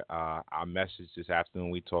here. Our message this afternoon,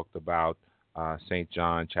 we talked about St.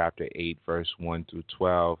 John chapter 8, verse 1 through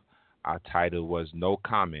 12. Our title was No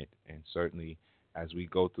Comment. And certainly as we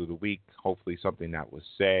go through the week, hopefully something that was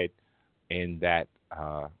said in that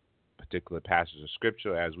particular passage of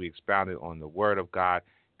Scripture as we expounded on the Word of God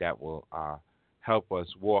that will help us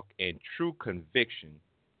walk in true conviction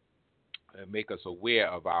and make us aware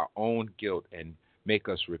of our own guilt and make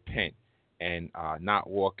us repent and not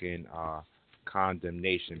walk in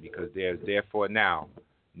condemnation, because there's therefore now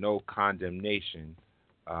no condemnation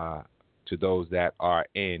to those that are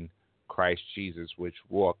in Christ Jesus, which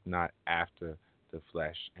walk not after the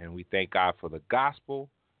flesh. And we thank God for the gospel,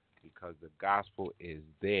 because the gospel is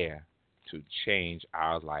there to change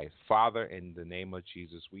our life. Father, in the name of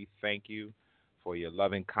Jesus, we thank you for your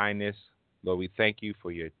loving kindness. Lord, we thank you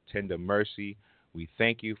for your tender mercy. We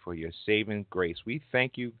thank you for your saving grace. We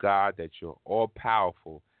thank you, God, that you're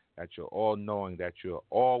all-powerful, that you're all-knowing, that you're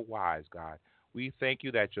all-wise, God. We thank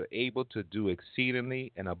you that you're able to do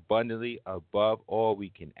exceedingly and abundantly above all we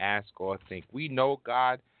can ask or think. We know,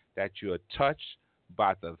 God, that you're touched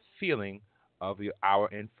by the feeling of our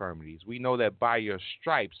infirmities. We know that by your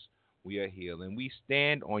stripes we are healed, and we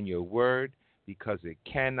stand on your word, because it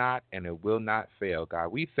cannot and it will not fail, God.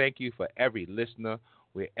 We thank you for every listener,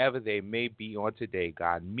 wherever they may be on today,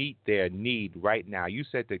 God. Meet their need right now. You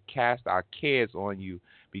said to cast our cares on you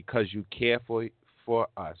because you care for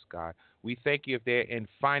us, God. We thank you if they're in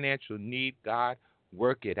financial need, God,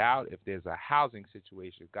 work it out. If there's a housing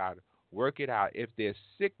situation, God, work it out. If there's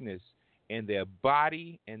sickness in their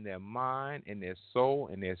body, in their mind, in their soul,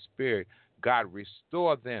 in their spirit, God,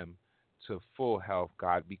 restore them to full health,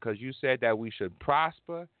 God, because you said that we should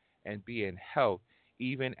prosper and be in health,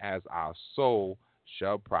 even as our soul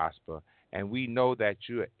shall prosper. And we know that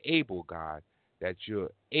you're able, God, that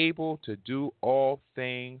you're able to do all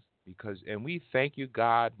things, and we thank you,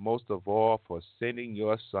 God, most of all for sending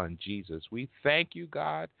your son, Jesus. We thank you,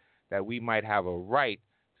 God, that we might have a right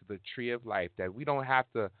to the tree of life, that we don't have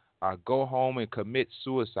to go home and commit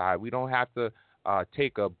suicide. We don't have to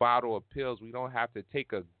take a bottle of pills. We don't have to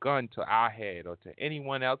take a gun to our head or to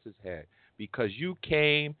anyone else's head, because you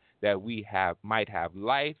came that we might have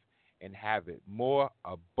life and have it more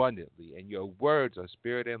abundantly. And your words are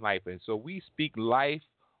spirit and life. And so we speak life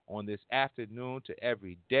on this afternoon to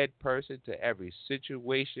every dead person, to every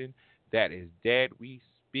situation that is dead. We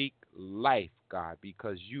speak life, God,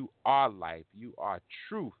 because you are life. You are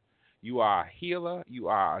truth. You are a healer. You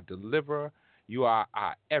are a deliverer. You are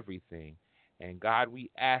our everything. And God, we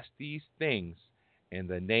ask these things in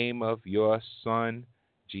the name of your Son,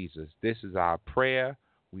 Jesus. This is our prayer.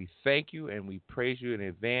 We thank you and we praise you in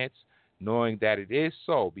advance, knowing that it is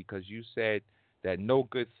so, because you said that no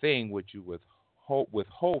good thing would you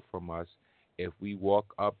withhold from us if we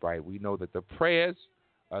walk upright. We know that the prayers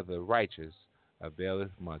of the righteous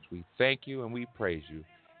availeth much. We thank you and we praise you.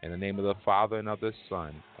 In the name of the Father and of the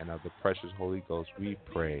Son and of the precious Holy Ghost, we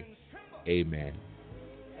pray. Amen.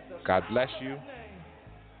 God bless you.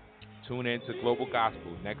 Tune in to Global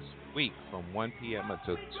Gospel next week from 1 p.m.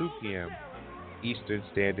 until 2 p.m. Eastern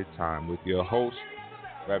Standard Time with your host,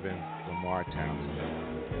 Reverend LeMarr Townsend.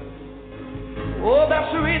 Oh,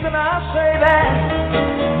 that's the reason I say that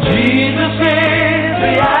Jesus is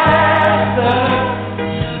the answer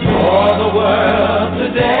for the world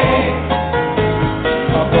today.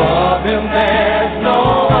 Above him there's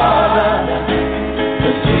no other,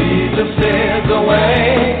 but Jesus is the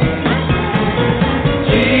way.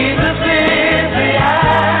 Jesus is the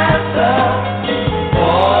answer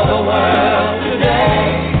for the world today.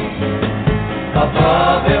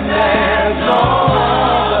 Above him there's no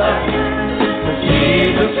other, but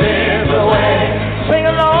Jesus is the way. Sing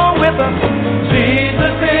along with us.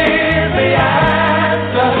 Jesus is the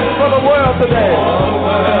answer for the world today. For the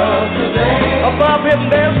world today. Above him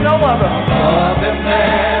there's no other. Above him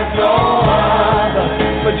there's no other,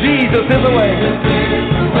 but Jesus is the way. Jesus is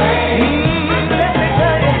the way. Let me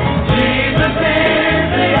tell you, Jesus is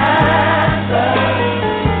the answer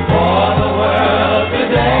for the world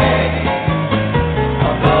today.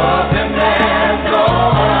 Above him there's no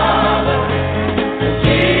other, but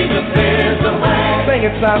Jesus is the way. Sing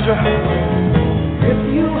it, Sandra. If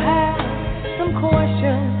you have some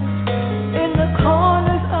questions in the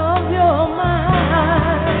corners of your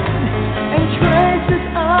mind and traces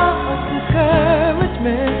of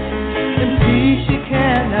discouragement and peace you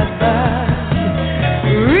cannot find,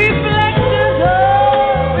 reflections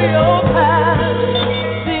of your past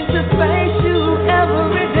seem to face you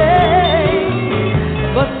every day.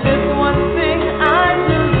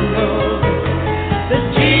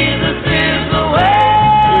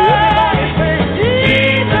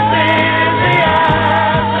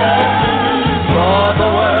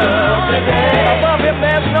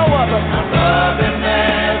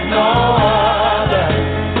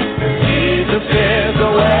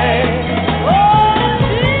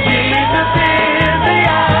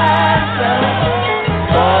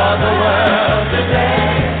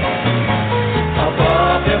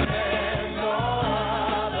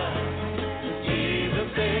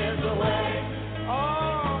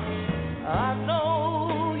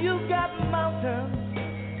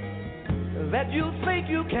 that you think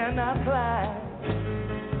you cannot climb.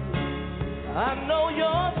 I know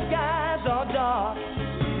your skies are dark,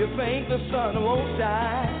 you think the sun won't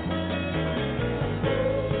shine.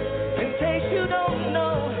 In case you don't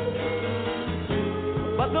know,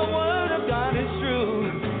 but the word of God is true,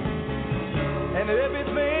 and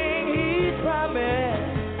everything He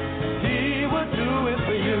promised, He will do it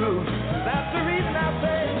for you. That's the reason I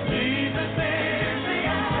say Jesus is the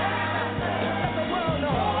answer. Let the world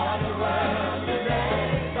know. All the world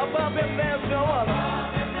today. Above Him there's no other.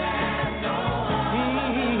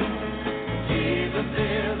 Jesus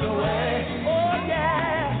is the way. Oh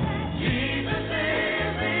yeah. Jesus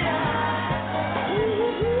is the answer.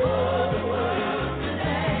 All the world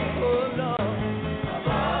today. Oh Lord.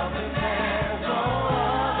 Above Him there's no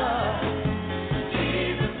other.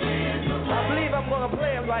 Jesus is the way. I believe I'm gonna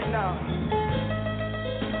play it right now.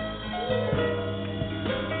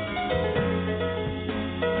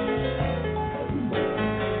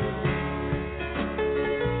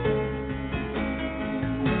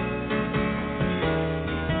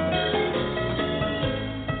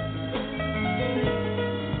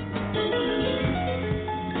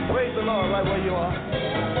 Praise the Lord right where you are.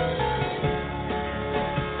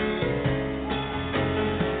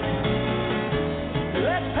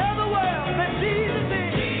 Let's tell the world that Jesus is.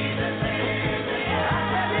 Jesus is the answer. I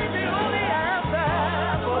said He's the only answer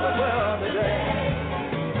for the world today.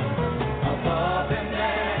 Above Him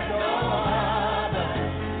there's no other.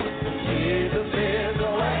 Jesus is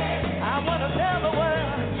the way. I want to tell the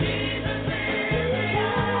world. Jesus is the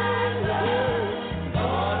answer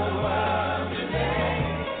for the world today.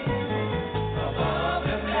 Above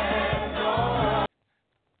Him there's no other.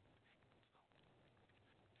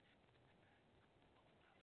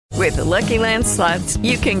 With the Lucky Land Slots,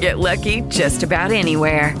 you can get lucky just about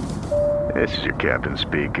anywhere. This is your captain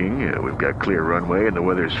speaking. We've got clear runway and the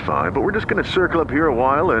weather's fine, but we're just going to circle up here a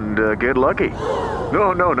while and get lucky.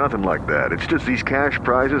 No, nothing like that. It's just these cash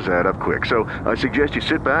prizes add up quick. So I suggest you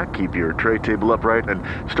sit back, keep your tray table upright, and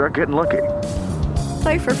start getting lucky.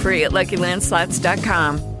 Play for free at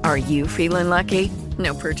LuckyLandSlots.com. Are you feeling lucky?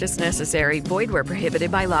 No purchase necessary. Void where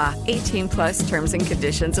prohibited by law. 18+ terms and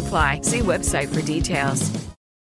conditions apply. See website for details.